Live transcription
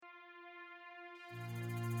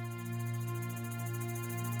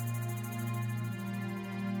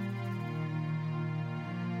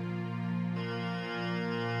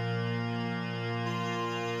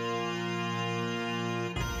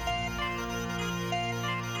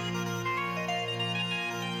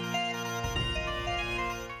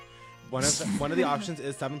One of the options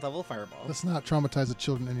is 7th level fireball. Let's not traumatize the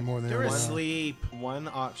children anymore. They're There. asleep. One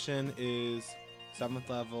option is 7th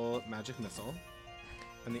level magic missile,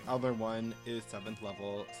 and the other one is 7th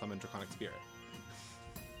level summon draconic spirit.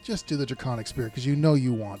 Just do the draconic spirit because you know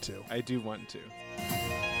you want to. I do want to.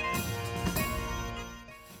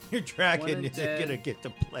 Your dragon One is dead. gonna get to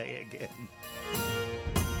play again.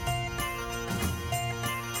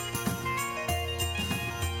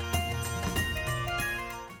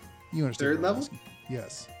 You understand? Third what I'm level? asking.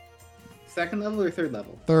 Yes. Second level or third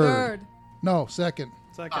level? Third. No, second.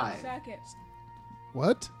 Second. 5, Second.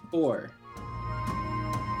 What? 4.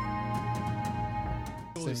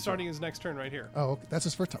 Well, he's starting his next turn right here. Oh, okay. That's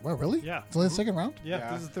his first time. Wow, really? Yeah. It's only the second round? Yeah,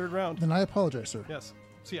 Yeah. this is the third round. Then I apologize, sir. Yes.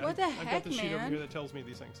 See, What the I've got heck, the sheet over man? here that tells me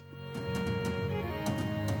these things.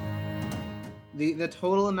 The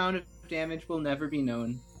total amount of damage will never be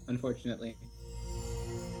known, unfortunately.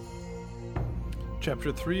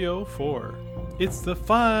 Chapter 304. It's the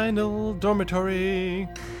final dormitory.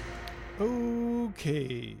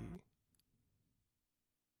 Okay.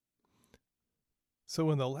 So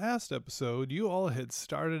in the last episode, you all had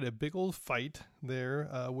started a big old fight there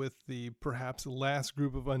with the perhaps last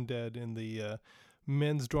group of undead in the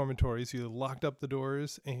men's dormitories. You locked up the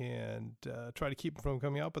doors and tried to keep them from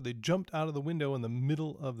coming out, but they jumped out of the window in the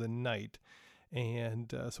middle of the night.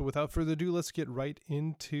 And so without further ado, let's get right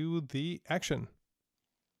into the action.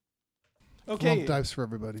 Okay. Lump dice for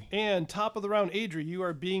everybody. And top of the round, Adri, you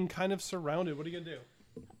are being kind of surrounded. What are you going to do?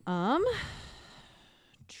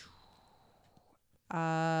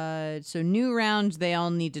 So new round, they all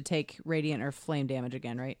need to take radiant or flame damage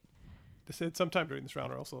again, right? At sometime during this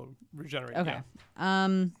round, or also regenerate. Okay. Yeah.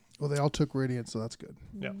 Well, they all took radiant, so that's good.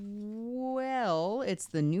 Yeah. Well, it's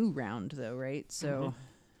the new round though, right? So,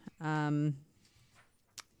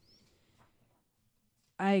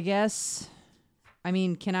 I guess. I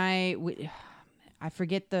mean, can I? I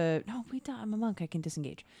forget the. No, wait. I'm a monk. I can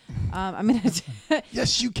disengage. I'm gonna.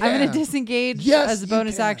 Yes, you can. I'm gonna disengage Yes, as a you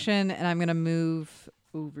bonus can. action, and I'm gonna move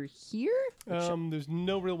over here. There's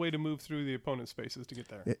no real way to move through the opponent's spaces to get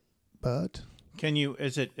there. But Can you?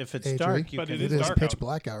 Is it if it's Adri, dark? You but can. it it is is dark pitch out.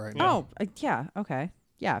 black out right now. Oh, yeah. Okay.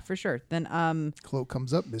 Yeah, for sure. Then, Cloak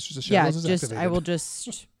comes up. Mistress of yeah, Shadows is just activated. I will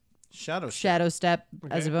just Shadow. shadow step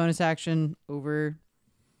as a Okay. bonus action over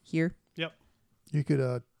here. Yep. You could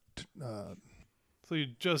So you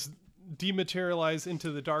just dematerialize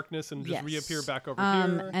into the darkness and just Yes. reappear back over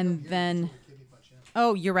here. And then,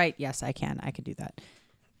 oh, you're right. Yes, I can. I could do that.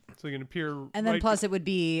 So you can appear And then right, plus it would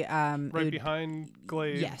be right it would- behind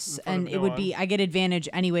Glaive. yes, in front and of it would Noan. be I get advantage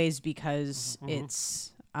anyways because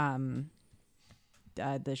it's the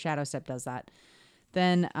shadow step does that.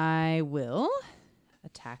 Then I will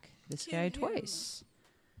attack this guy twice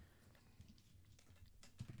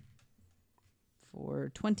for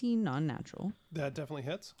 20 non-natural. That definitely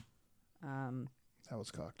hits. that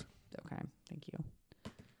was cocked. Okay, thank you.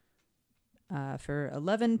 For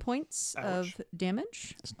 11 points Ouch. of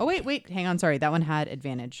damage. Oh, wait, hang on. Sorry, that one had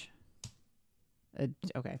advantage.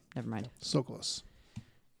 Okay, never mind. So close.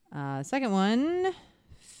 Second one,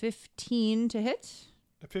 15 to hit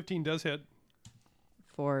A 15 does hit.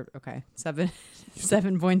 for, okay,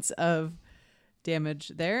 7 points of damage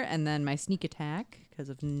there. And then my sneak attack, because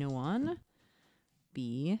of no one,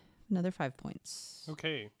 be another 5 points.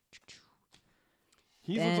 Okay.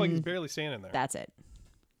 He looks like he's Then barely standing there. That's it.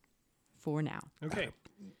 For now. Okay.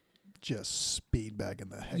 Just speed bagging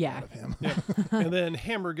the heck Yeah. out of him. Yeah. And then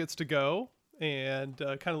Hammer gets to go and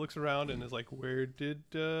kind of looks around and is like, where did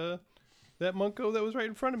that monk go that was right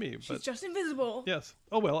in front of me? She's just invisible. Yes.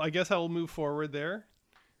 Oh, well, I guess I will move forward there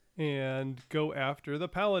and go after the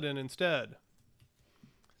paladin instead.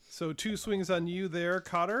 So 2 swings on you there,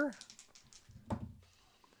 Cotter.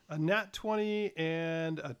 A nat 20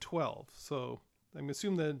 and a 12. So I'm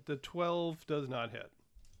assuming that the 12 does not hit.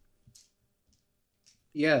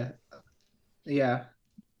 Yeah. Yeah.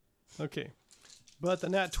 Okay. But the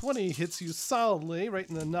nat 20 hits you solidly right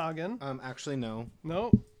in the noggin. Actually, no,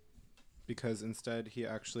 No. because instead he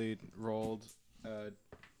actually rolled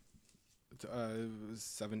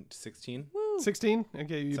 16. 16.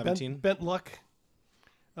 Okay, you 17. bent luck.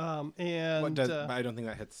 And What does? But I don't think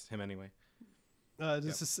that hits him anyway.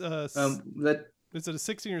 this is, That is it a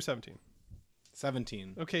 16 or 17?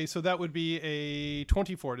 17. Okay, so that would be a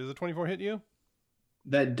 24. Does a 24 hit you?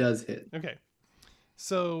 that does hit. Okay.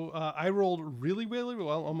 So I rolled really, really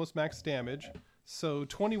well, almost max damage. So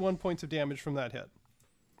 21 points of damage from that hit.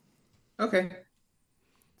 Okay.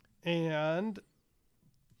 And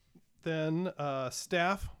then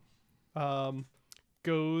Staff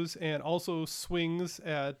goes and also swings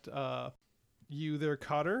at you there,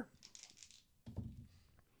 Cotter.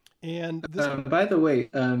 And this, By the way,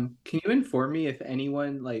 can you inform me if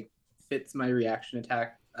anyone like fits my reaction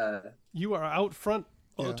attack? you are out front,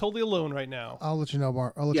 Yeah. totally alone right now. I'll let you know,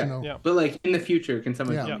 Mark. I'll let Yeah. you know. Yeah. But like in the future, can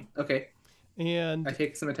someone Yeah. tell me? Okay, And I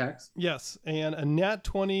take some attacks. yes, and a nat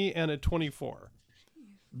 20 and a 24.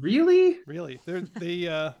 Really? Really,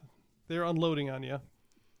 they're unloading on you.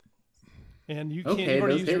 And you can't. Okay, You've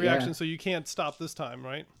already those used your hit, yeah. reaction, so you can't stop this time,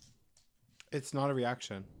 right? It's not a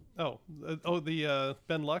reaction. Oh, the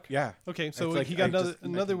Ben Luck. Yeah. Okay, so It's like he got I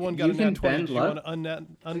another just- one. You Got a can nat 20. bend Did you luck? want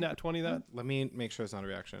to unnat 20 that? Let me make sure it's not a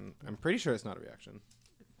reaction. I'm pretty sure it's not a reaction.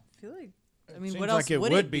 I feel like. I mean, Seems what else like it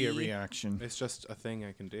would would it be a reaction. It's just a thing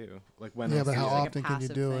I can do. Like when Yeah, I but see how it. Like a often can you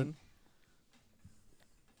passive do it? thing.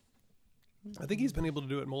 I think he's been able to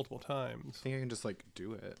do it multiple times. I think I can just like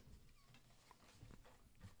do it.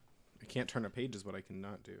 I can't turn a page is what I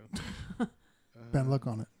cannot do. Ben, look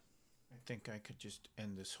on it. I think I could just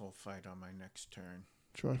end this whole fight on my next turn.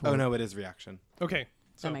 Try Oh no, it is reaction. Okay,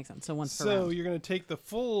 so That makes sense. So once per so round. you're going to take the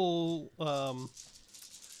full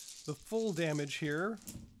damage here.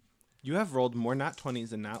 You have rolled more nat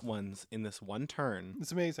 20s and nat 1s in this one turn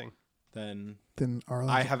It's amazing. than Then Arlen.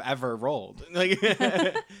 I have ever rolled. Like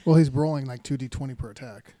Well, he's rolling like 2d20 per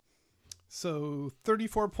attack. So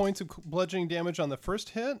 34 points of bludgeoning damage on the first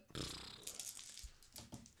hit,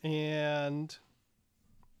 and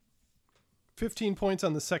 15 points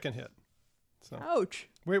on the second hit. So Ouch.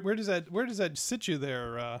 where does that sit you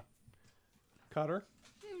there, Cotter?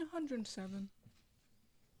 107.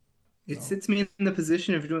 It sits me in the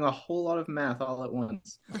position of doing a whole lot of math all at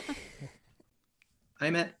once.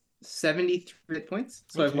 I'm at 73 hit points,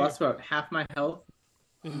 so I've Okay. lost about half my health.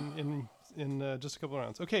 In just a couple of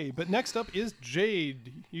rounds. Okay, but next up is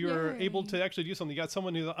Jade. You are Yay. able to actually do something. You got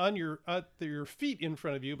someone who's on your feet in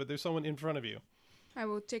front of you, but there's someone in front of you. I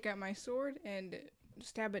will take out my sword and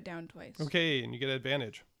stab it down twice. Okay, and you get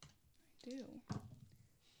advantage. Do.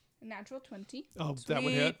 A natural 20. Oh, that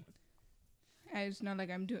would hit. It's not like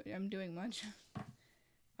I'm doing much.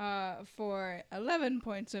 For 11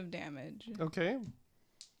 points of damage. Okay.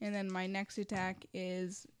 And then my next attack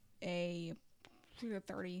is a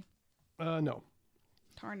 30. No.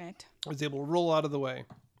 Darn it. I was able to roll out of the way.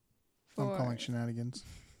 I'm For calling shenanigans.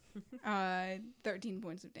 13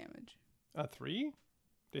 points of damage. 3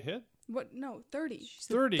 to hit. What? No, 30.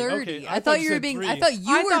 30. 30. Okay. I thought you said were being. 3. I thought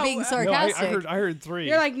you I were thought- being no, No, I sarcastic. heard 3.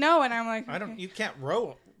 You're like, no, and I'm like, I don't. okay. You can't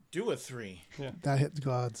do a 3. That hit the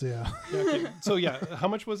gods, yeah. Yeah, okay. So yeah, how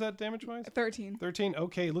much was that damage wise? 13. 13.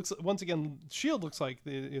 Okay. Looks once again, shield looks like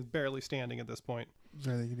it's barely standing at this point. Is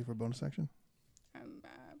there anything you can do for a bonus action?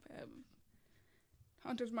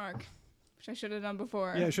 Hunter's Mark, which I should have done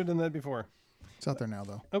before. Yeah, I should have done that before. It's out there now,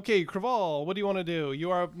 though. Okay, Craval, what do you want to do? You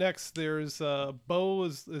are up next. There's Bo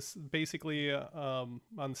is basically on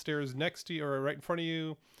the stairs next to you or right in front of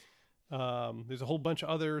you. There's a whole bunch of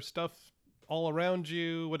other stuff all around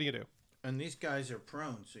you. What do you do? And these guys are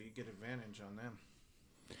prone, so you get advantage on them.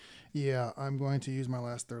 Yeah, I'm going to use my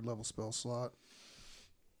last 3rd level spell slot.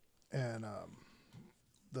 And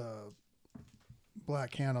the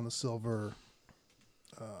black hand on the silver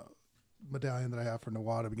medallion that I have for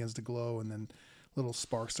Nawada begins to glow, and then little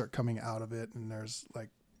sparks start coming out of it, and there's like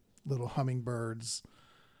little hummingbirds,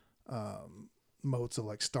 motes of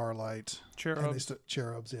like starlight. And they Cherubs.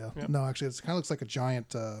 cherubs, yeah. Yep. No, actually, it kind of looks like a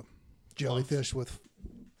giant jellyfish with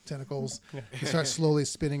tentacles. Yeah. They start slowly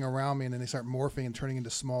spinning around me, and then they start morphing and turning into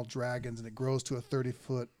small dragons, and it grows to a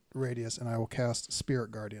 30-foot radius, and I will cast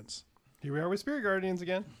Spirit Guardians. Here we are with Spirit Guardians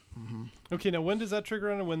again. Mm-hmm. Okay, now when does that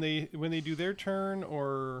trigger on? When they do their turn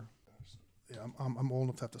or? Yeah, I'm old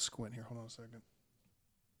enough to have to squint here. Hold on a second.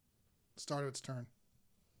 Start of its turn.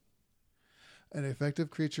 An effective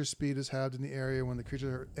creature's speed is halved in the area when the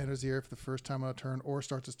creature enters the area for the first time on a turn or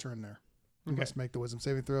starts its turn there. You Okay. must make the wisdom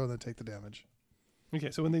saving throw and then take the damage.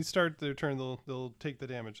 Okay, so when they start their turn, they'll take the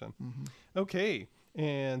damage then. Mm-hmm. Okay,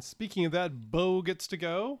 and speaking of that, Bo gets to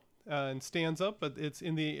go and stands up, but it's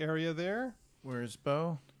in the area there. Where's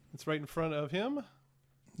Bo? It's right in front of him.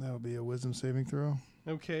 That would be a wisdom saving throw.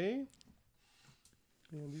 Okay.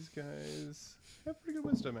 And these guys have pretty good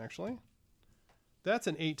wisdom, actually. That's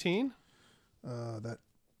an 18. That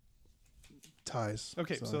ties.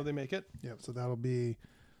 Okay, so they make it. Yep, so that'll be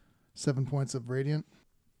 7 points of radiant.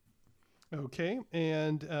 Okay,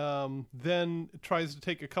 and then tries to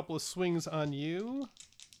take a couple of swings on you.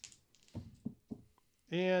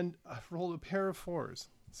 And I've rolled a pair of 4s.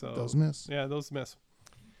 So Those miss. Yeah, those miss.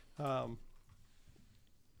 So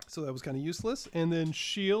that was kind of useless. And then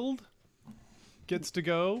Shield gets to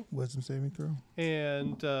go, Wisdom saving throw.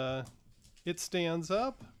 and it stands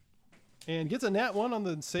up and gets a nat 1 on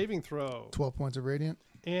the saving throw. 12 points of radiant.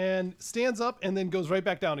 and stands up and then goes right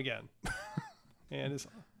back down again. And is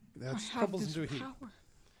That's crumbles into a heap.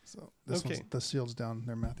 so. This Okay. one's the shield's down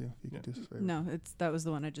there, Matthew. If you could do us a favor. No, that was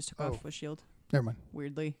the one I just took Oh. off with shield. Never mind.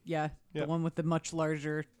 Weirdly, yeah, Yep. the one with the much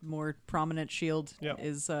larger, more prominent shield Yep.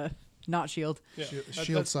 is not shield. Yeah.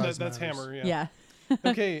 Shield size That's matters. hammer. Yeah.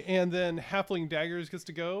 Okay, and then Halfling Daggers gets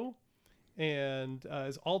to go, and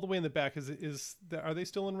is all the way in the back. Are they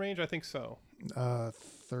still in range? I think so.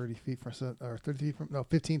 30 feet or 30 feet from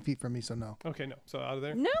 15 feet from me. So no, Okay, no, so out of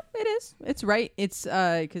there. No, it is. It's right. It's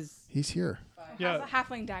because he's here. Yeah.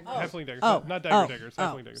 Halfling dagger. Halfling Daggers, oh, not daggers. oh,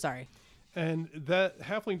 Halfling Daggers. sorry. And that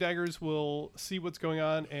Halfling Daggers will see what's going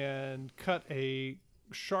on and cut a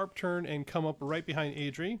sharp turn and come up right behind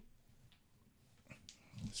Adri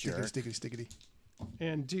Stickety.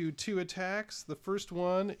 and do 2 attacks. The first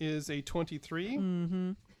one is a 23,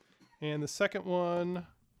 Mm-hmm. and the second one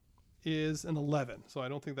is an 11. So I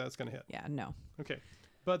don't think that's going to hit. Yeah, no. Okay,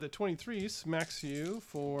 but the 23 smacks you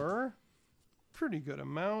for pretty good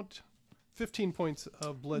amount, 15 points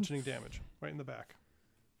of bludgeoning damage right in the back.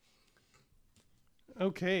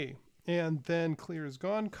 Okay, and then Clear is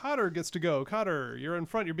gone. Cotter gets to go. Cotter, you're in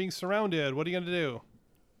front. You're being surrounded. What are you going to do?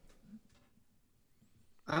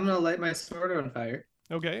 I'm gonna light my sword on fire,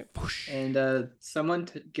 Okay, and someone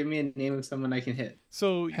give me a name of someone I can hit.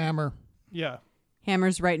 so Hammer. yeah,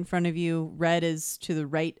 Hammer's right in front of you. Red is to the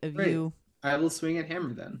right of Right. you. I will swing at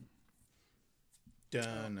hammer then. No.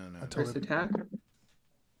 I told First him. attack.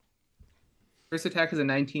 First attack is a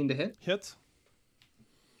 19 to hit. hits.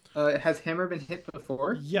 Has hammer been hit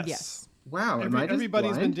before? Yes. Yes. Wow, am I just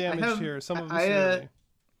Everybody's been blind? I damaged have- here. Some of them I, severely.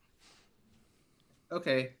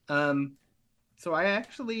 Okay. So I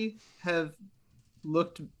actually have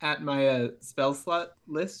looked at my spell slot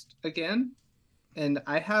list again, and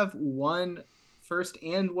I have one first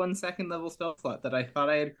and one second level spell slot that I thought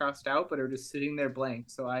I had crossed out, but are just sitting there blank.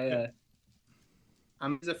 So I'm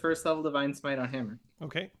a first level divine smite on hammer.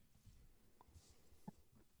 Okay.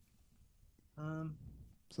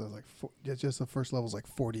 So it's like just the first level is like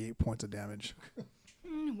 48 points of damage.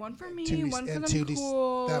 One for me, 2d one for and the 2d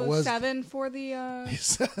cool. that was- 7 for the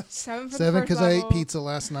 7 for the 7 first because I ate level. pizza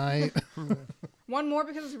last night. One more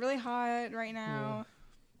because it's really hot right now.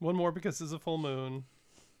 One more because it's a full moon.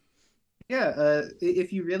 Yeah,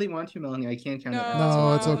 if you really want to, Melanie, I can count it out.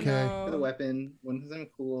 No, it's okay. For the weapon, one because I'm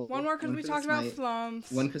cool. One more because we for the talked about smite,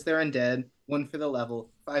 flumps. One because they're undead. One for the level.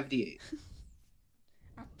 5d8.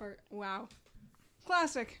 Wow.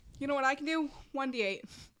 Classic. You know what I can do? 1d8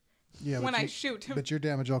 Yeah, when but I you- shoot. But your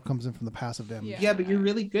damage all comes in from the passive damage. Yeah. Yeah, but you're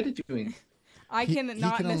really good at doing it. I can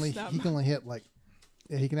not can miss only them. he can only hit like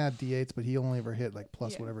he can add d8s, but he only ever hit like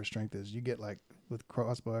plus Yeah. whatever strength is. You get like with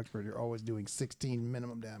crossbow expert, you're always doing 16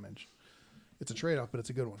 minimum damage. It's a trade off, but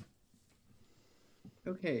it's a good one.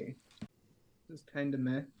 Okay. This is kind of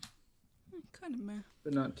meh, Kind of meh.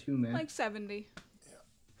 but not too meh. Like 70.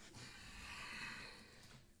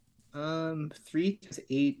 3 times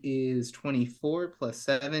 8 is 24, plus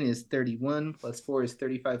 7 is 31, plus 4 is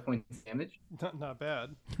 35 points of damage. Not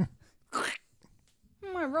bad.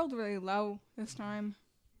 I rolled really low this time.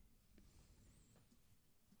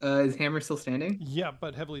 Is hammer still standing? Yeah,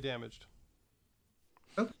 but heavily damaged.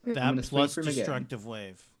 Okay. I'm That gonna swing plus for him again. destructive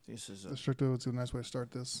wave. This is a, Destructive is a nice way to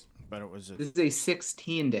start this. but it was a This is a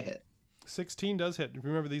 16 to hit. 16 does hit.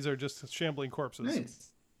 Remember, these are just shambling corpses. Nice.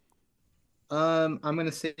 I'm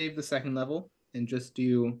gonna save the second level and just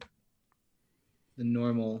do the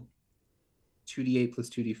normal 2d8 plus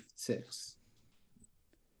 2d6.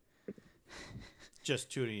 just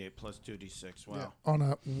 2d8 plus 2d6. Wow. Yeah, on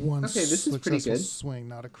a one Okay, this is pretty successful good. swing,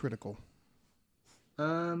 not a critical.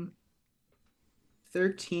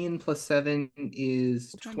 13 plus 7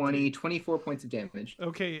 is 20, 24 points of damage.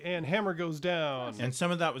 Okay, and hammer goes down. And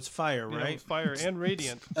some of that was fire, You know, right? fire and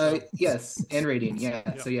radiant. Yes, and radiant, yeah.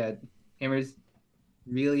 Yeah. So yeah, hammer's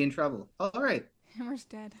really in trouble. All right, Hammer's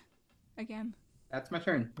dead. Again. that's my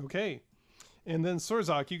turn. Okay. And then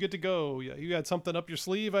Sorzak, you get to go. You got something up your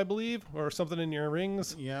sleeve, I believe, or something in your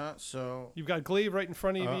rings. Yeah, so You've got glaive right in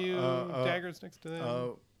front of you, daggers next to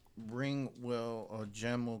them.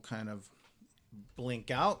 gem will kind of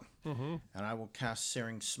blink out, Mm-hmm. and I will cast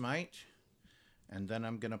Searing Smite, and then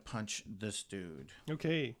I'm going to punch this dude.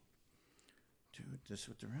 Okay. Dude, this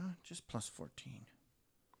with the round, just plus 14.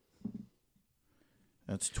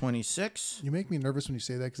 That's 26. You make me nervous when you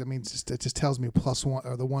say that because it means it just tells me +1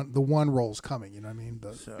 or the one roll's coming. You know what I mean?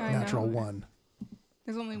 The So- I natural know. one.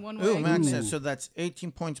 There's only one way. Ooh, I max can- it. So that's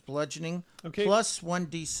 18 points bludgeoning, Okay. plus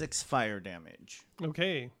 1d6 fire damage.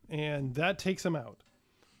 Okay. And that takes him out.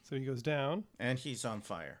 So he goes down. And he's on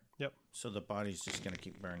fire. Yep. So the body's just going to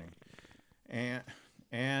keep burning.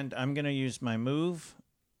 And I'm going to use my move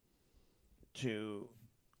to.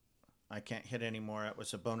 I can't hit anymore. It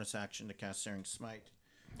was a bonus action to cast Searing Smite.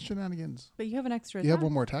 Shenanigans. But you have an extra You attack. have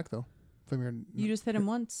one more attack though. From your. You just hit him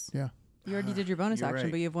once. Yeah. You already did your bonus You're action,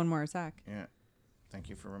 right. but you have one more attack. Yeah. Thank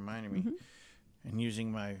you for reminding me. And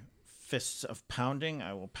using my fists of pounding,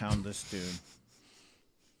 I will pound this dude.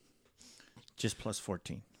 Just plus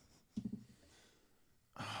 14.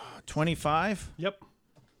 25? Yep.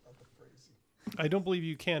 I don't believe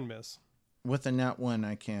you can miss. With a nat 1,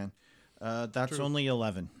 I can. That's True. only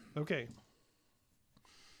 11. Okay.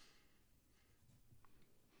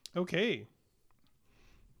 Okay.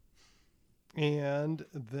 And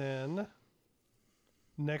then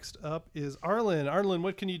next up is Arlen. Arlen,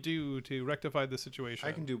 what can you do to rectify the situation?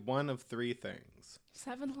 I can do one of three things.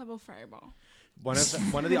 7th level fireball. One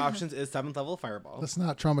of the options is 7th level fireball. Let's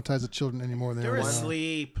not traumatize the children anymore than They're they already are.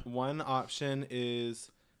 asleep. One option is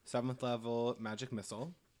 7th level magic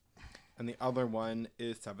missile, and the other one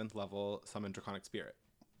is 7th level summon draconic spirit.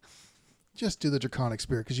 Just do the draconic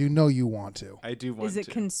spirit because you know you want to. I do want Is it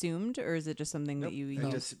to. consumed or is it just something Nope. that you I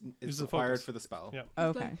use? just Use it's the required focus. for the spell. Yeah.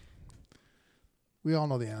 Okay. We all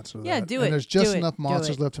know the answer to Yeah, that. do and it, there's just do it, enough do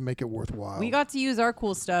monsters it. left to make it worthwhile. We got to use our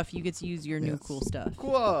cool stuff. You get to use your new Yes. cool stuff.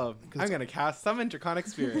 Cool. I'm gonna cast summon draconic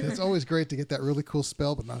spirit. It's always great to get that really cool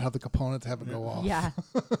spell, but not have the component to have it go off. Yeah.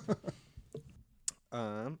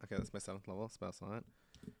 Okay, that's my 7th level spell slot.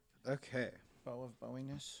 Okay, Bow of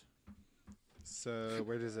Bowiness. so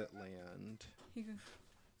where does it land?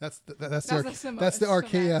 That's the That's that's the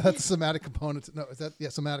arcade. Yeah, that's the somatic component. No, is that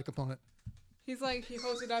somatic component? He's like, he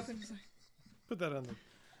holds it up and he's like, Put that on the.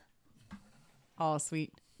 Oh,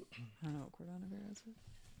 sweet. I don't know what Cordon is.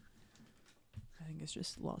 I think it's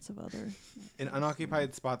just lots of other. An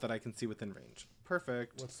unoccupied spot that I can see within range.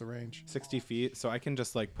 Perfect. What's the range? 60 feet, so I can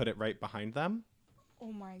just like put it right behind them.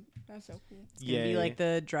 oh my, that's so cool. It's gonna be like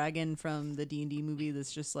the dragon from the D&D movie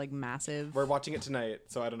that's just like massive. We're watching it tonight,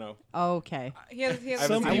 so I don't know. Okay. He has I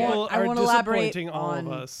Some haven't seen it. people I are won't elaborate disappointing all of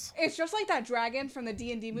on- us. It's just like that dragon from the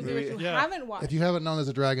D&D movie, which you Yeah. haven't watched. If you haven't known there's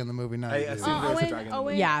a dragon in the movie, now I you do. assumed there was a Owen, dragon. in the Owen.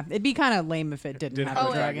 movie. Yeah, it'd be kind of lame if it didn't have have a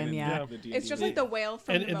a dragon. dragon, Yeah. The It's just D&D. like the whale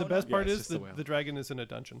from And the Ramona. best part Yeah, is it's just a whale. the dragon is in a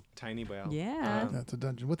dungeon. Tiny whale. Yeah. That's a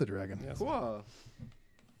dungeon with a dragon. Yes. Cool.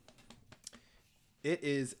 It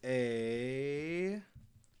is a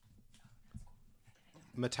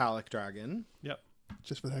metallic dragon. Yep.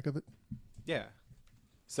 Just for the heck of it. Yeah.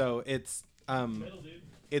 So it's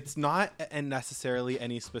not necessarily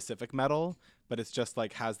any specific metal, but it's just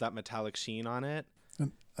like has that metallic sheen on it.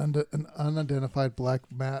 An unidentified black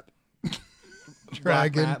mat Black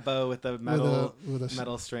dragon mat bow with a metal with a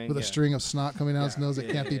metal string. with a yeah. string of snot coming out his Yeah, nose that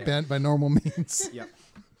yeah, can't yeah, be yeah. bent by normal means. Yep.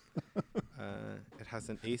 It has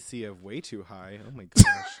an AC of way too high. Oh my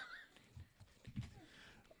gosh.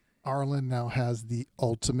 Arlen now has the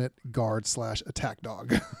ultimate guard / attack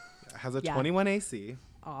dog. It has a Yeah. 21 AC,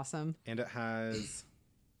 Awesome. and it has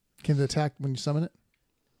Can it attack when you summon it?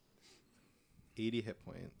 80 hit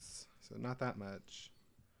points. So not that much.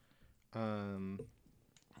 Doesn't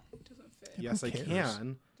fit. Yes, I cares?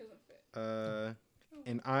 can. Doesn't fit.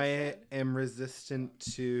 And I am resistant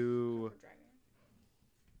to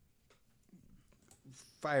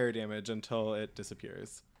fire damage until it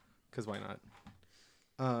disappears. Because why not?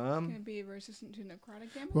 Can it be resistant to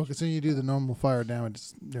necrotic damage? Well, considering you do the normal fire damage,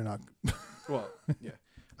 you're not. Well, yeah.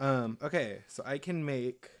 Okay, so I can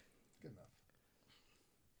make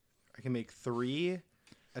 3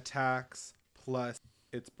 attacks plus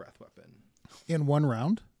its breath weapon. In one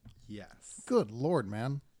round? Yes. Good lord,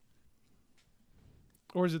 man.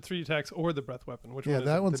 Or is it 3 attacks or the breath weapon? Which Yeah, one is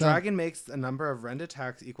that it? one's The dragon makes a number of rend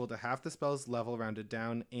attacks equal to half the spell's level rounded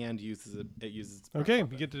down and uses its breath Okay,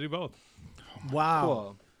 weapon. you get to do both. Wow.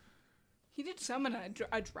 Cool. He did summon a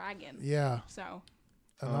dragon. Yeah. So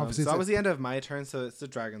And So obviously that it's was the end of my turn, so it's the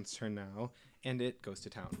dragon's turn now, and it goes to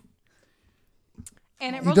town.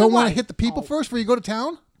 and it you rolls don't a want to one. hit the people first before you go to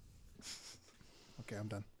town? Okay, I'm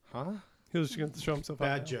done. Huh? He was just going to show himself out.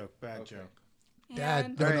 Bad now. joke. Bad Okay. joke. Dad,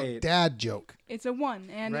 And no, Alright. dad joke. it's a 1,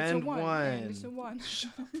 and it's a Rend 1, and it's a one. 1.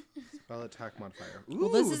 Spell attack modifier. Well,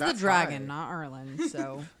 this Ooh, is the that's dragon, high. not Arlen.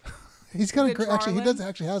 So. He's got a It's great. Actually, he Arlen? does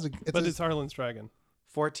actually has a. But it's Arlen's dragon.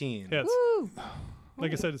 14. Yes. Woo!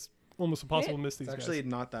 Like I said, it's almost impossible Hit? to miss these It's actually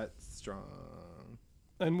guys. not that strong.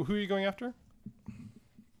 And who are you going after?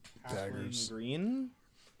 daggers. Green?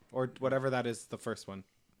 Or whatever that is, the first one.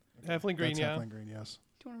 Halfling green, That's yeah. halfling green, yes.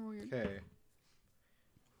 Do you want to roll your Okay.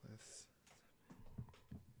 Let's-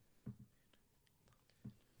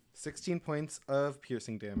 16 points of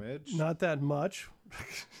piercing damage. Not that much.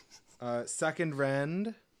 Second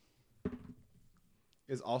rend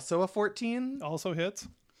is also a 14. Also hits.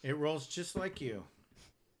 It rolls just like you.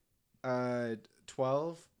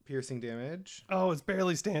 12 piercing damage. Oh, it's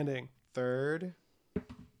barely standing. Third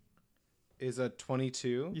is a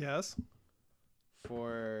 22 Yes.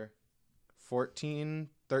 for 13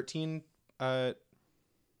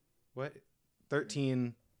 what?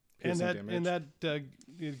 13 piercing damage. And that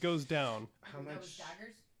it goes down. How much?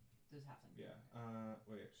 daggers? Those have them. Yeah.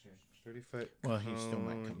 Wait, sure. 30 foot. Well, he still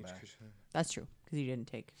might cone, come each back. creature- That's true, because you didn't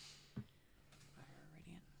take fire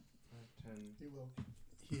radiant. 10.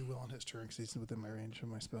 He will on his turn because he's within my range of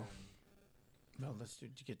my spell. Well, let's do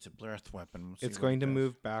to get a breath weapon. We'll see It's what going it to does.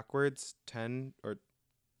 move backwards 10 or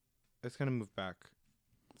it's going to move back.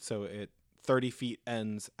 So it 30 feet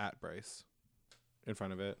ends at Bryce in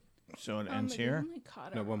front of it. So it ends here.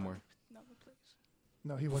 No, one more.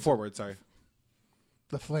 No, he wants Forward, sorry.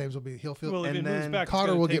 the flames will be. He'll feel. Well, if and it moves then back, it's Cotter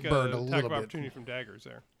gonna will take get burned a attack little of bit. opportunity from daggers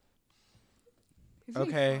there.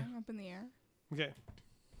 Okay. Up in the air. Okay.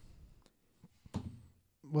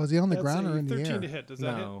 Was he on the That's ground a or in the 13 air? to hit. Does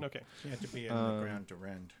that No. hit? Okay. You have to be on the ground to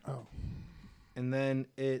rend. Oh, And then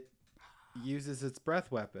it uses its breath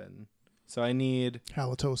weapon. So I need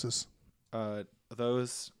halitosis.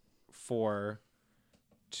 those 4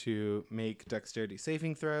 to make dexterity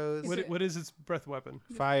saving throws. What is its breath weapon?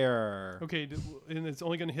 Fire. Okay, and it's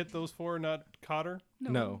only going to hit those 4, not Cotter?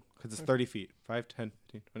 No, because it's 30 feet. 5, 10,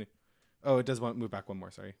 15, 20. Oh, it does move back one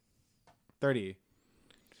more, sorry. 30.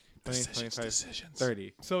 20, 25,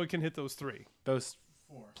 30. So it can hit those 3. Those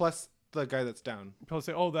 4. Plus the guy that's down. People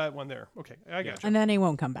say, oh, that one there. Okay, I got you. And then he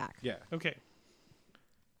won't come back. Yeah. Okay.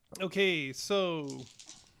 Okay, so...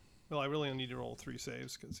 Well, I really only need to roll 3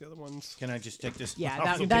 saves because the other ones... Can I just take this? Yeah,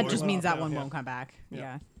 off the that board? just means that Yeah, one yeah. won't come back.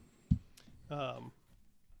 Yeah. Yeah.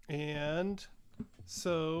 And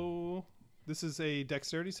so this is a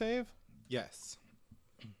dexterity save. Yes.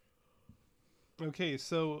 Okay,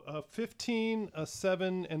 so a 15, a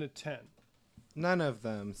 7, and a 10. None of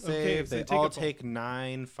them save. Okay, so they they take all a bump. take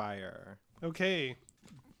 9 fire. Okay,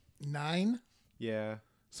 9. Yeah.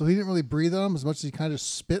 So he didn't really breathe on him as much as he kind of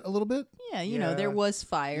spit a little bit. Yeah, you know, there Yeah. was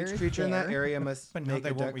fire. Each creature in that there. area must But now make they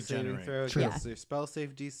a won't dex saving regenerate. throw True. against their spell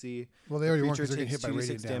save DC. Well, they already weren't Creature because they're getting takes hit by 2d6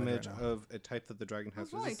 radiant damage damage right now. of a type that the dragon has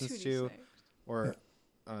It's only resistance 2d6. to,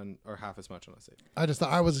 or half as much on a save. I just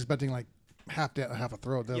thought I was expecting like half a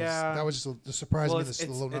throat. That was just a surprise Well, me. it's, This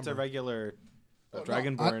low it's a number. regular no,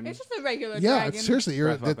 dragonborn. It's just a regular Yeah, dragon. it's seriously,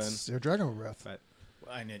 Breath that's your dragon breath. but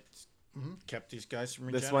And it kept these guys from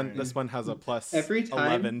this regenerating. one has a plus Every time-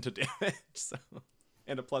 11 to damage, so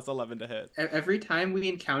and a plus 11 to hit. Every time we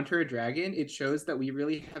encounter a dragon, it shows that we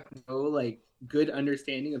really have no good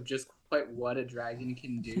understanding of just quite what a dragon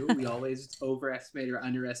can do. We always overestimate or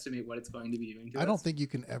underestimate what it's going to be doing to us. I don't think you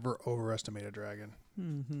can ever overestimate a dragon.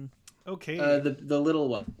 Mm-hmm. okay. the little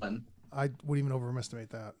one. I wouldn't even overestimate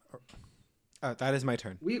that. That is my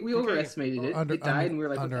turn. We overestimated it. It died, and we were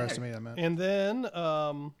like, what the heck? underestimate. I meant. And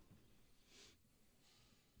then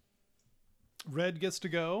Red gets to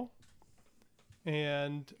go.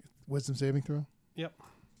 And, Wisdom saving throw. yep,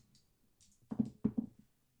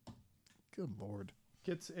 Good lord.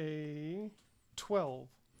 gets a 12.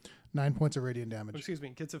 9 points of radiant damage. Excuse me,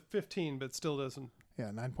 gets a 15, but still doesn't. Yeah,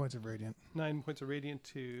 9 points of radiant. 9 points of radiant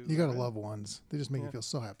to... You gotta love ones. They just make Yeah. you feel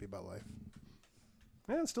so happy about life.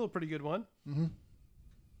 Yeah, it's still a pretty good one. Mm-hmm.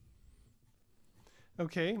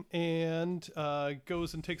 Okay, and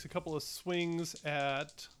goes and takes a couple of swings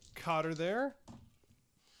at Cotter there.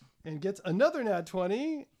 And gets another nat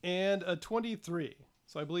 20 and a 23.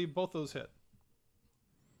 So I believe both those hit.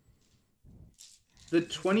 The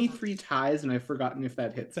 23 ties, and I've forgotten if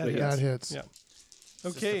that hits. That but hits. yes. That hits. Yeah.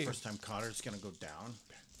 Is this Okay. the first time Cotter's going to go down?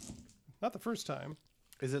 Not the first time.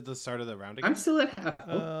 Is it the start of the round again? I'm still at half.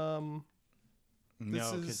 Oh.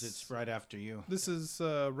 No, because is- it's right after you. This is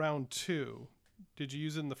round 2. Did you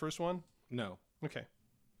use it in the first one? No, Okay.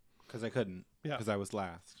 because I couldn't. Yeah. Because I was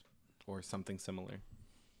last, or something similar.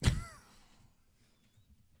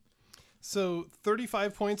 So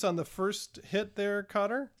 35 points on the first hit there,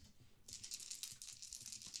 Cotter.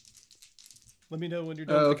 Let me know when you're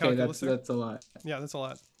done Oh, with the okay, calculus there. that's a lot. Yeah, that's a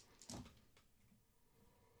lot.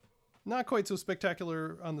 Not quite so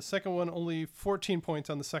spectacular on the second one, only 14 points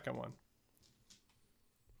on the second one.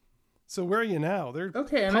 So where are you now? They're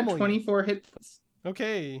Okay, I'm at pummeling you. 24 hit points.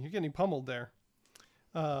 Okay, you're getting pummeled there.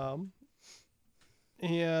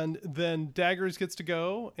 And then Daggers gets to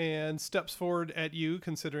go and steps forward at you,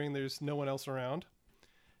 considering there's no one else around.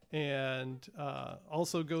 And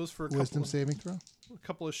also goes for Wisdom saving throw. a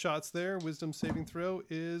couple of shots there. Wisdom saving throw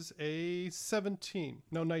is a 17.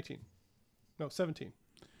 No, 19. No, 17.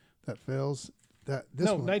 That fails.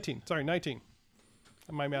 No, One. 19. Sorry, 19.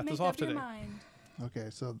 My math Make is off up your today. mind. Okay,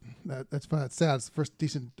 so that's fine. That's sad. It's the first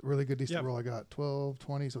really good Yep. roll I got. 12,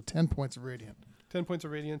 20, so 10 points of radiant. 10 points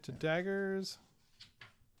of radiant to daggers.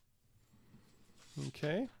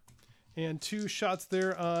 Okay. And 2 shots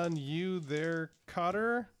there on you there,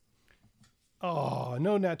 Cotter. Oh,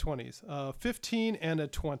 no nat 20s. 15 and a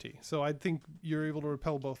 20. So I think you're able to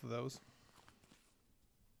repel both of those.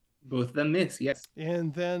 Both of them miss, yes.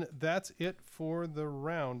 And then that's it for the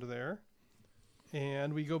round there.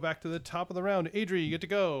 And we go back to the top of the round. Adri, you get to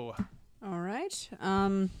go. All right.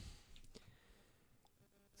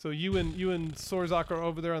 So you and Sorzak are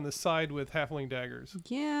over there on the side with halfling daggers.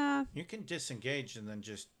 Yeah. You can disengage and then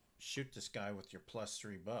just shoot this guy with your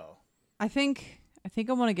 +3 bow. I think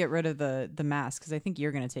I want to get rid of the mask because I think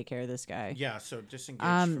you're gonna take care of this guy. Yeah, so disengage.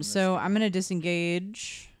 From this So guy. I'm gonna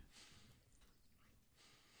disengage.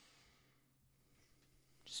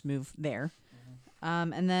 Just move there.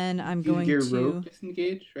 And then I'm going your to rogue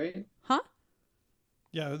disengage, right? Huh?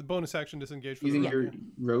 Yeah, the bonus action disengage for Using the your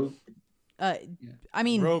rogue. I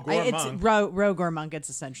mean, Rogue or it's monk. rogue or monk. It's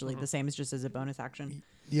essentially the same as just as a bonus action.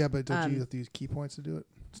 Yeah, but don't you have to use key points to do it?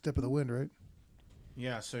 Step of the wind, right?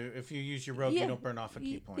 Yeah, so if you use your rogue, Yeah. you don't burn off a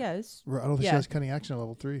key point. Yes. I don't think she Yeah. has cunning action at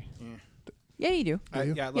level 3. Yeah, you do. Do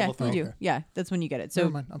you? Yeah, Yeah, level 3. you do. Okay. Yeah, that's when you get it. So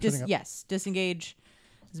Never mind, I'm setting up. yes, disengage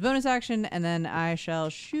as a bonus action, and then I shall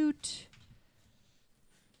shoot.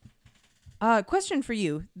 Question for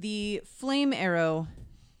you: the flame arrow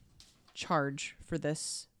charge for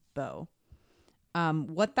this bow.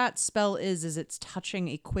 What that spell is it's touching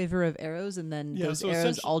a quiver of arrows, and then Yeah, those so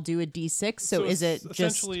arrows essentially- all do a d6. So is it just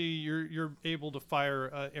essentially you're able to fire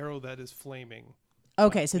an arrow that is flaming?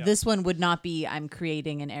 okay? So yeah. this one would not be I'm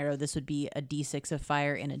creating an arrow. This would be a d6 of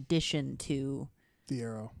fire in addition to The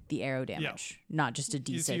arrow. the arrow damage, not just a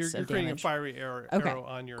d6 So you're of creating damage. a fiery arrow, Okay. arrow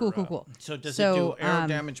on your. Cool. So does So, it do arrow um,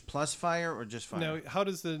 damage plus fire or just fire? Now, how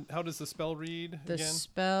does the spell read The again?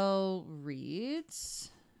 spell reads: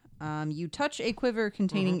 you touch a quiver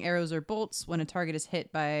containing arrows or bolts. When a target is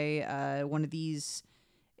hit by one of these,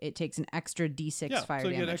 it takes an extra d6 Yeah, fire so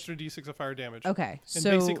you damage. get extra d6 of fire damage. Okay, And so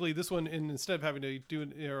basically, this one, instead of having to do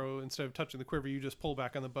an arrow, instead of touching the quiver, you just pull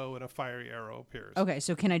back on the bow and a fiery arrow appears. okay,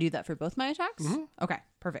 so can I do that for both my attacks? Mm-hmm. Okay,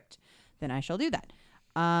 perfect. Then I shall do that.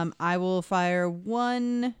 I will fire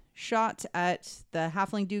one shot at the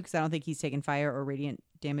halfling dude because I don't think he's taken fire or radiant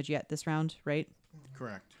damage yet this round, right?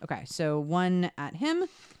 Correct. Okay, so one at him.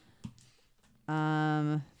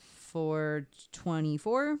 For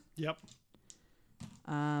 24. Yep.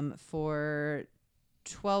 For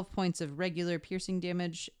 12 points of regular piercing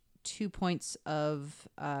damage, 2 points of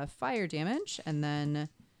fire damage, and then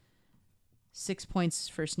 6 points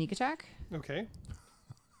for sneak attack. Okay.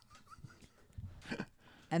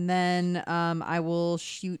 And then I will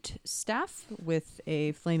shoot staff with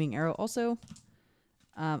a flaming arrow also.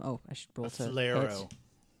 I should roll to hit. Flaro.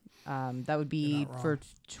 That would be not for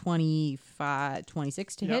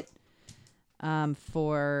 26 to Yep. hit.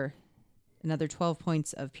 For another 12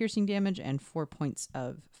 points of piercing damage and 4 points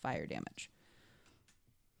of fire damage.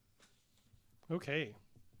 Okay.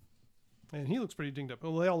 And he looks pretty dinged up.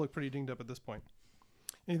 Well, they all look pretty dinged up at this point.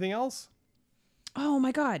 Anything else? Oh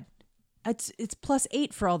my god. It's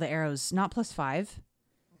 +8 for all the arrows, not +5.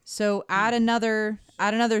 So add another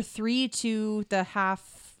 3 to the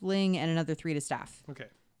halfling and another 3 to staff. Okay.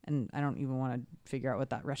 And I don't even want to figure out what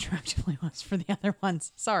that retroactively was for the other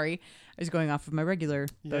ones. Sorry. I was going off of my regular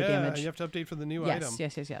bow Yeah, damage. you have to update for the new Yes,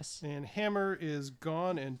 item. yes. And hammer is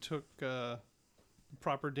gone and took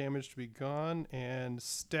proper damage to be gone. And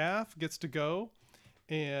staff gets to go.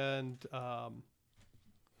 And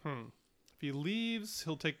if he leaves,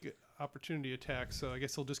 he'll take opportunity attack. So I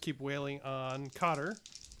guess he'll just keep wailing on Cotter.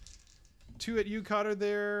 2 at you, Cotter.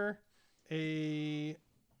 There, a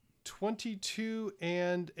 22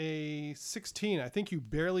 and a 16. I think you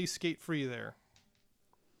barely skate free there.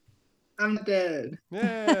 I'm dead.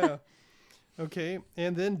 Yeah. Okay,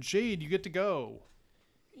 and then Jade, you get to go.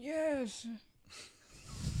 Yes.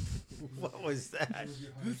 What was that?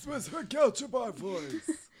 This was her Gelchabot voice.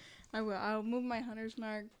 I will. I'll move my hunter's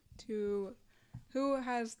mark to who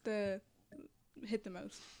has the hit the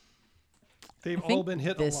most. They've I think all been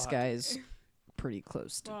hit this a lot. guy's pretty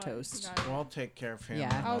close to Well, I toast. forgot. Well, I'll take care of him.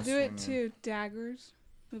 Yeah. I'll Unless do it we- to daggers.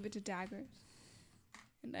 Move it to daggers.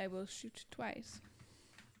 And I will shoot twice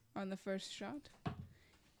on the first shot.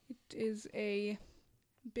 It is a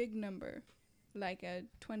big number, like a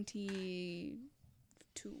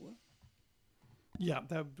 22 Yeah,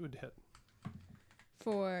 that would hit.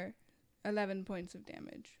 for 11 points of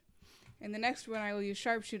damage. And the next one I will use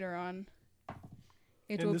sharpshooter on.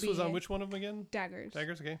 It And will this be was on which one of them again? daggers.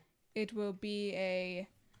 Daggers, okay. It will be a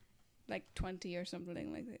like 20 or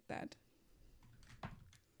something like that.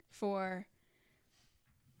 For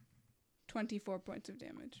 24 points of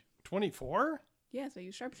damage. 24? Yes, I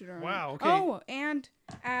use sharpshooter on Wow, it. okay. Oh, and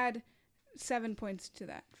add 7 points to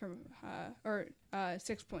that from,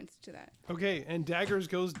 6 points to that. Okay, and daggers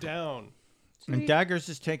goes down. And Sweet. daggers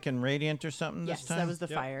is taking radiant or something Yes, this time? that was the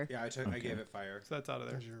Yep. fire. Yeah, I gave it fire. So that's out of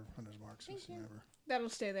there. There's your hunter's marks. Thank you. Whatever. That'll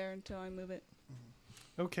stay there until I move it.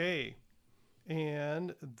 Okay.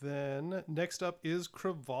 And then next up is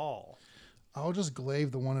Craval. I'll just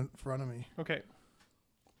glaive the one in front of me, Okay.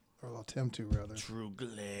 or I'll attempt to rather. True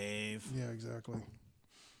glaive. Yeah, exactly.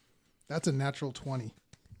 That's a natural 20.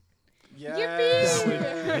 Yes.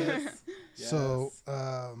 So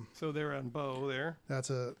So they're on bow there.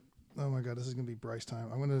 that's a. Oh my god, this is gonna be Bryce time.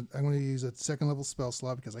 I'm gonna use a second level spell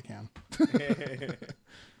slot because I can.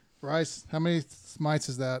 Bryce, how many smites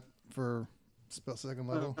is that for spell second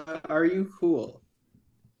level? Are you cool?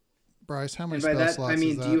 Bryce, how many And by spell that, slots I mean,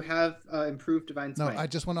 is that? do you have improved divine No, smite? I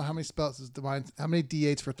just want to know how many spells is divine. How many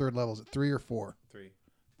d8s for third level? Is it 3 or 4? 3.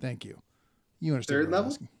 Thank you. You understand Third what I'm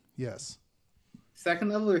level? asking. Yes. Second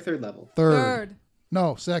level or third level? Third.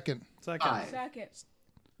 No, second. Second. 5, Second.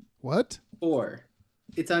 What? 4.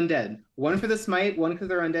 It's undead. 1 for the smite, 1 because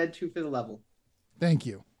they're undead, 2 for the level. Thank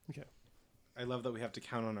you. Okay. I love that we have to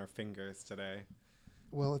count on our fingers today.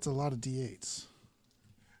 Well, it's a lot of d8s.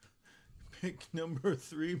 Pick number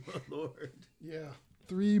 3, my lord. Yeah.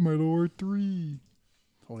 3, my lord, 3.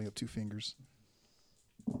 Holding up 2 fingers.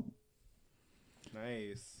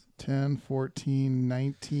 Nice. 10, 14,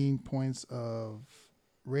 19 points of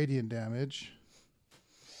radiant damage.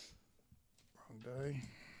 Wrong die.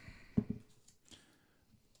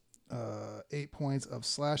 8 points of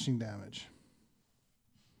slashing damage.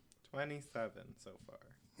 27 so far.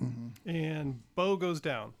 And bow goes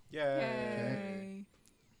down. Yay. Yay.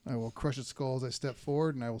 I will crush its skull as I step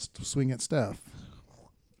forward, and I will swing at staff.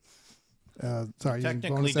 Sorry, using Technically,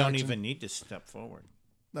 bonus don't action. even need to step forward.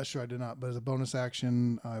 That's true, I did not. But as a bonus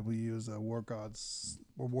action, I will use a War Gods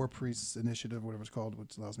or War Priests Initiative, whatever it's called,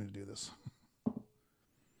 which allows me to do this.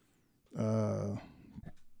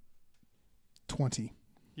 20.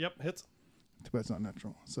 Yep, hits. Too bad it's not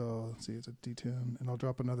natural. So let's see, it's a D10, and I'll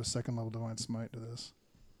drop another second level Divine Smite to this.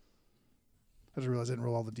 I just realized I didn't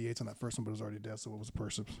roll all the D8s on that first one, but it was already dead, so it was a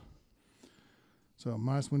Perseps. So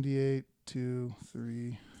minus 1 D8, 2,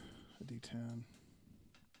 3, a D10.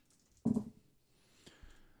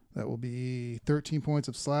 That will be 13 points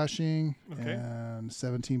of slashing Okay. and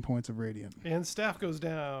 17 points of radiant. And staff goes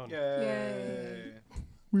down. Yay.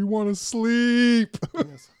 We want to sleep.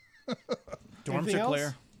 Yes. Dorms Anything are else?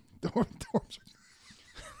 clear. Dorms.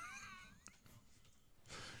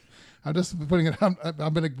 I'm just putting it.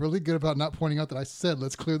 I've been really good about not pointing out that I said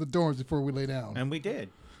let's clear the dorms before we lay down. And we did.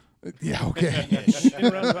 Yeah. Okay. In a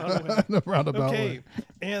roundabout way. In a roundabout Okay. way.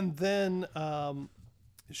 And then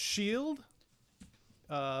shield.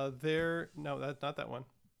 There. No, that's not that one.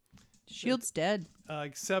 Shield's dead.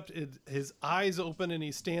 Except his eyes open and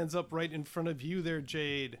he stands up right in front of you there,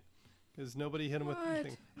 Jade. Because nobody hit him with What?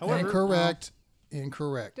 anything. However, Incorrect.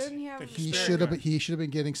 Incorrect. Doesn't he have He Spirit should have. guard. He should have been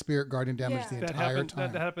getting spirit guardian damage Yeah. the that entire happened.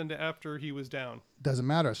 time. That happened after he was down. Doesn't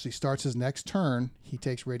matter. So he starts his next turn. He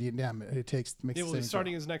takes radiant damage. It makes It the was same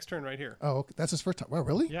starting his next turn right here. Oh, okay. That's his first time. Wow,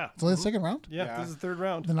 really? Yeah. It's only the second round. Yeah, Yeah. this is the third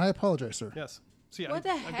round. Then I apologize, sir. Yes. See, What I've the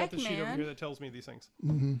got the heck, sheet over man? here that tells me these things.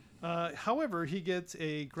 Mm-hmm. However, he gets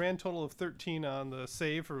a grand total of 13 on the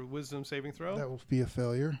save for wisdom saving throw. That will be a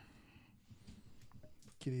failure.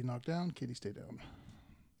 Kitty knocked down. Kitty stay down.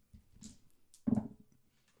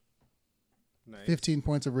 Nice. 15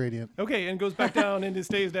 points of radiant. Okay, and goes back down and it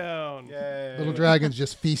stays down. Yay. Little dragon's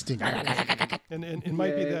just feasting. And it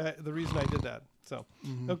might be Yay. the reason I did that. So,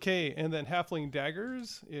 okay, and then Halfling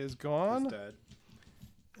Daggers is gone. He's dead.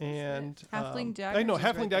 And Halfling I Daggers know is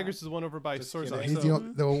Halfling right Daggers is the one over by Just Sorzak. kidding. He's So,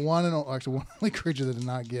 the one and actually one only creature that did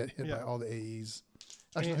not get hit Yeah. by all the AEs.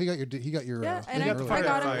 Actually, And- he got your. Yeah, and got I, the I fire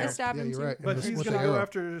got him. fire. I stabbed Yeah, him you're too. right. but With he's the going to go arrow.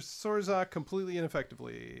 after Sorzak completely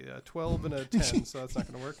ineffectively. 12 and a 10, so that's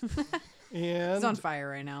not going to work. And He's on fire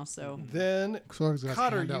right now, so then Sorg's got his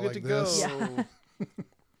Cotter, hand you out get like to this. go.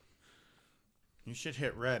 You should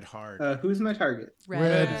hit red hard. Who's my target?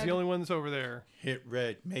 Red. He's the only one that's over there. Hit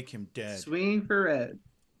red. Make him dead. Swinging for red.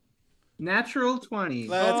 Natural 20.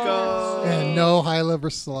 Let's go. And no high lever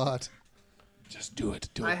slot. Just do it.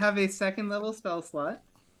 Do I it. have a second level spell slot.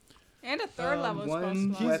 And a third level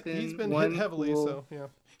one spell slot. He's been One hit heavily, cool. so yeah.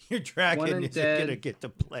 Your dragon One isn't undead. going to get to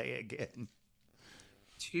play again.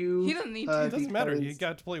 2. He doesn't need to. It doesn't matter. You because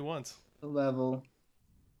got to play once. the level.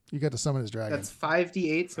 You got to summon his dragon. That's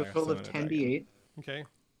 5d8, so a Alright, total of summon a 10d8. Okay.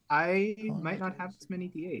 I might not have as many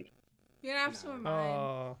d8. You're gonna have some of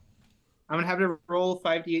mine. I'm gonna have to roll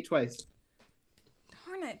 5d8 twice,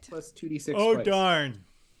 Darn it. plus 2d6 Oh, twice. darn.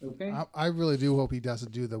 Okay. I really do hope he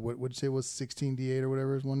doesn't do the what would you say was 16d8 or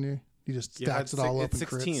whatever is one year. He just stacks it all up it's and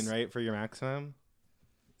 16, crits. right, for your maximum?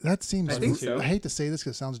 That seems. I think so. I hate to say this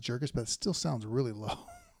because it sounds jerkish, but it still sounds really low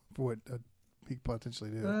for what he could potentially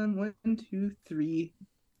do. 1, 2, 3.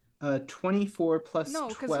 24 plus No,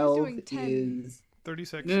 'cause he's 12 doing 10. is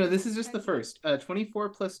 36. no. This is just the first. 24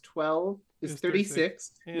 plus 12 is Is 36.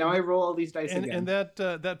 36. Now I roll all these dice And again.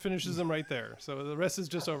 that finishes him right there. So the rest is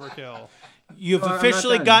just overkill. You've Oh, I'm not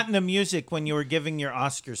officially done. gotten the music when you were giving your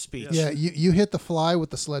Oscar speech. Yeah, you hit the fly with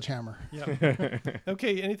the sledgehammer. Yeah.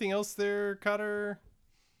 Okay. Anything else there, Cotter?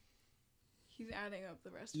 He's adding up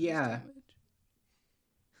the rest of Yeah. his damage.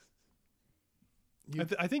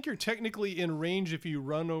 I think you're technically in range if you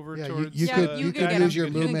run over Yeah, towards. you Yeah, could you you can could get use him. your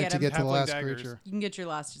You can movement get to him. get to the Halfling last daggers. creature. You can get your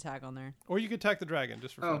last attack on there. Or you could attack the dragon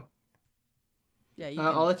just for fun. Oh, Yeah, you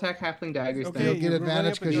I'll can. attack halfling daggers. Okay, then. You'll get you're advantage running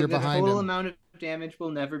up because and you're The behind total him. amount of damage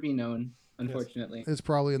will never be known, unfortunately. It's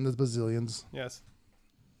probably in the bazillions. Yes.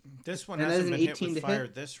 This one And that is hasn't an been hit 18 with to hit? fire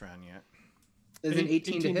this round yet. Is an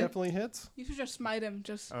 18 to hit? definitely hits. You should just smite him.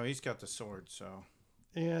 Just Oh, he's got the sword, so.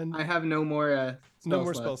 And I have no more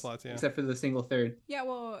spell slots, yeah. except for the single third. yeah.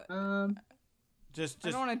 Well, Just I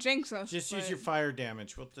don't want to jinx us. just use but- your fire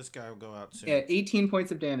damage. Well, this guy will go out soon. Yeah, 18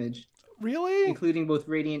 points of damage, really? including both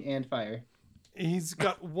radiant and fire. He's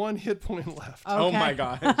got 1 hit point left. Okay. Oh my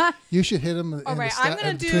god. You should hit him in All the right, sta- I'm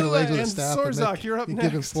gonna between the do, legs with a and staff. Sorzak, you're up you give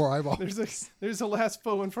him next. 4 eyeballs. There's a last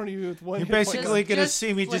foe in front of you with 1 You're hit point basically left. gonna Just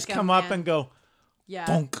see me flick just him, come up man. and go, Yeah.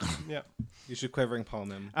 bonk. Yeah. You should quivering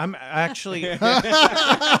palm him. I'm actually.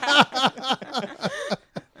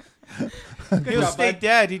 He'll stay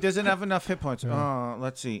dead. He doesn't have enough hit points. Oh,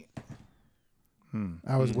 let's see.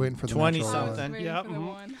 I was waiting for the 20 natural one. something. Waiting Yeah, for the mhm.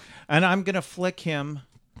 one. And I'm gonna flick him.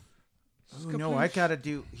 Just Ooh, no, I gotta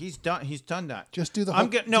do. He's done. He's done that. Just do the. I'm whole-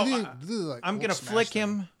 gonna no. do I- the, like, I'm whole gonna smash flick thing.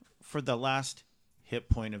 him for the last hit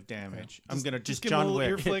point of damage. I'm gonna just give him a John little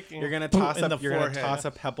ear Wick. flick. You're gonna Boom, toss in up. the You're gonna forehead. toss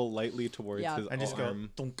a pebble lightly towards Yeah. his I just go. arm.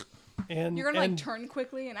 Thunk. And You're gonna and turn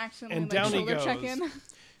quickly and accidentally and down he shoulder check goes. in.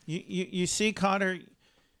 You see, Cotter.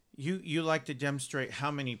 You like to demonstrate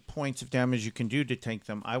how many points of damage you can do to take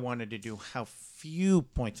them. I wanted to do how few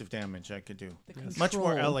points of damage I could do. Much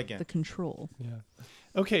more Control. elegant. The control.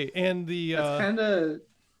 okay, and the That's kind of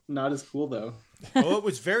not as cool though. Oh, it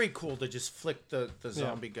was very cool to just flick the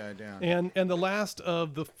zombie guy down. and the last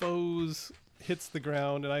of the foes hits the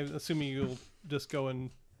ground, and I'm assuming you'll just go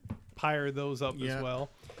and pyre those up Yeah. as well.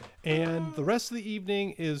 And the rest of the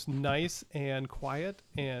evening is nice and quiet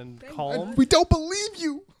and calm. We don't believe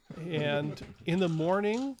you. And in the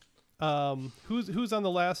morning, who's on the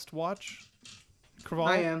last watch? Craval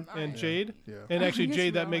I am. and I am. Jade. Yeah. And actually, I guess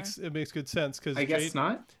Jade, we that are. makes good sense because I guess Jade,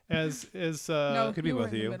 not. as No, could be you were both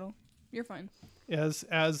in of the you. middle. You're fine.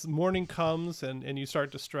 as morning comes and you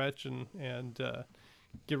start to stretch and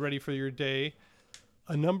get ready for your day,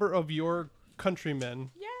 a number of your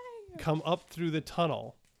countrymen Yay! come up through the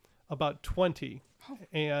tunnel, about 20,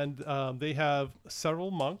 and they have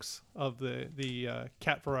several monks of the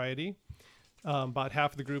cat variety. About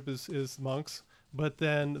half of the group is monks, but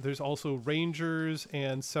then there's also rangers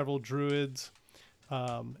and several druids.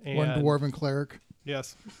 And One dwarven cleric.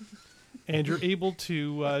 Yes. And you're able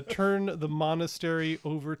to turn the monastery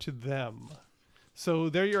over to them. So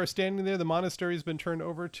there you are standing there. The monastery has been turned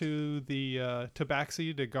over to the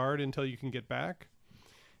tabaxi to guard until you can get back.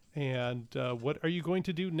 And what are you going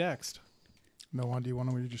to do next? No one. Do you want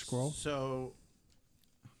to read your scroll? So,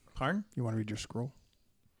 pardon? You want to read your scroll?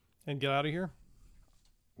 And get out of here?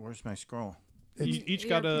 Where's my scroll? Each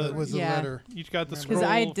got a It was the Yeah. letter. each got the Because scroll. Because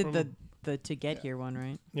I did from- the to get here one,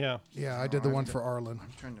 right? yeah. Yeah, I did the one for Arlen.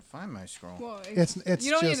 I'm trying to find my scroll. Well, It's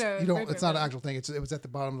you don't just need a you don't. regular It's not an letter. actual thing. It was at the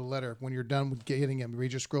bottom of the letter. When you're done with getting him,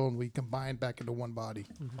 read your scroll, and we combine back into one body.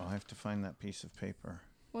 I'll have to find that piece of paper.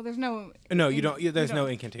 Well, there's no. No, you don't. There's you no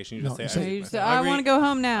don't- incantation. You No, just say. you say- I read You my say, thoughts. I I want to read- go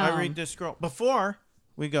home now. I read this scroll. Before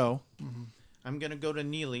we go, I'm going to go to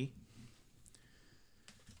Neely.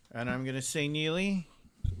 And I'm going to say, Neely,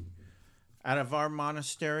 out of our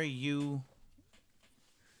monastery, you're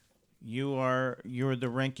the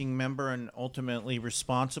ranking member and ultimately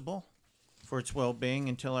responsible for its well-being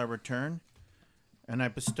until I return. And I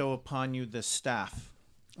bestow upon you this staff.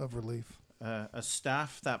 Of relief. A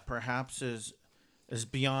staff that perhaps is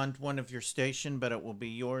beyond one of your station, but it will be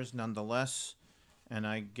yours nonetheless. And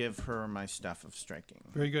I give her my staff of striking.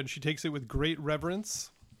 Very good. She takes it with great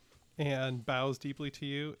reverence and bows deeply to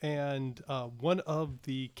you. And one of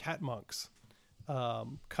the cat monks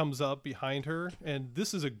comes up behind her. And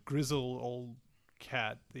this is a grizzled old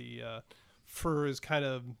cat. The fur is kind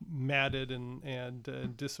of matted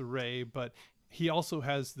and disarray, but he also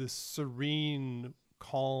has this serene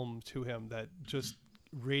calm to him that just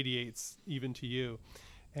radiates even to you.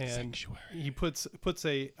 And he puts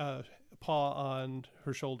a paw on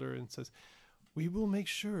her shoulder and says, "We will make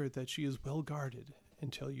sure that she is well guarded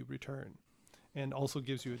until you return," and also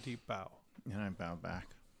gives you a deep bow. And I bow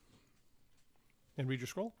back. And read your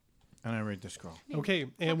scroll. And I read the scroll. Okay,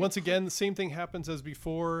 and once again, the same thing happens as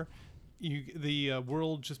before. The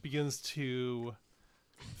world just begins to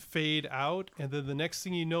fade out, and then the next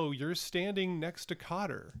thing you know, you're standing next to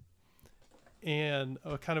Cotter, and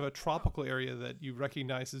a kind of a tropical area that you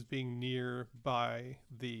recognize as being near by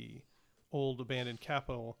the old abandoned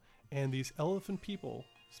capital, and these elephant people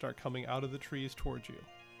start coming out of the trees towards you.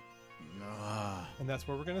 And that's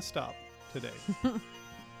where we're going to stop today.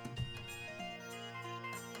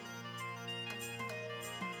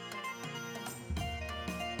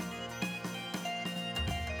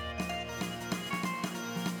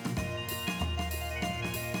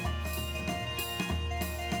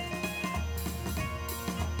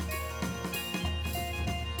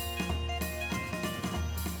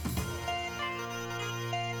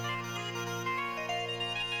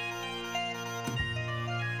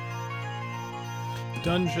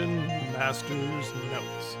 Dungeon Master's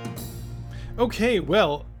Notes. Okay,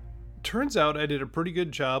 well, turns out I did a pretty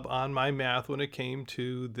good job on my math when it came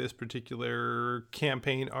to this particular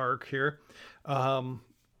campaign arc here.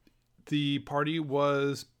 The party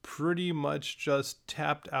was pretty much just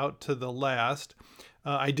tapped out to the last.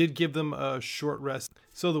 I did give them a short rest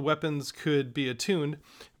so the weapons could be attuned,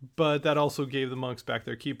 but that also gave the monks back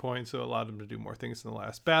their key points, so it allowed them to do more things in the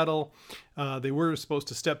last battle. They were supposed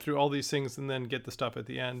to step through all these things and then get the stuff at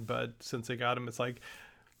the end, but since they got them, it's like,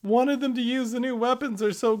 wanted them to use the new weapons.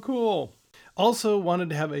 They're so cool. Also wanted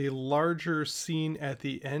to have a larger scene at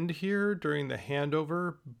the end here during the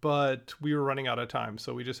handover, but we were running out of time,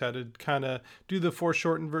 so we just had to kind of do the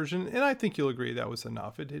foreshortened version, and I think you'll agree that was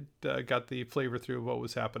enough. It got the flavor through of what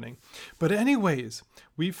was happening. But anyways,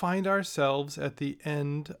 we find ourselves at the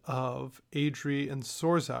end of Adri and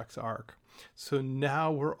Sorzak's arc. So now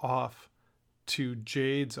we're off to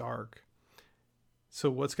Jade's arc. So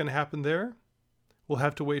what's going to happen there? We'll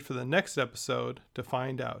have to wait for the next episode to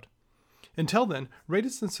find out. Until then, rate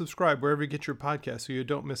us and subscribe wherever you get your podcast so you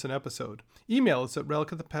don't miss an episode. Email us at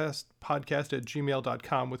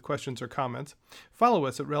relicofthepastpodcast@gmail.com with questions or comments. Follow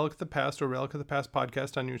us at Relic of the Past or Relic of the Past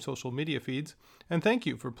Podcast on your social media feeds. And thank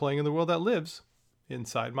you for playing in the world that lives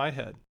inside my head.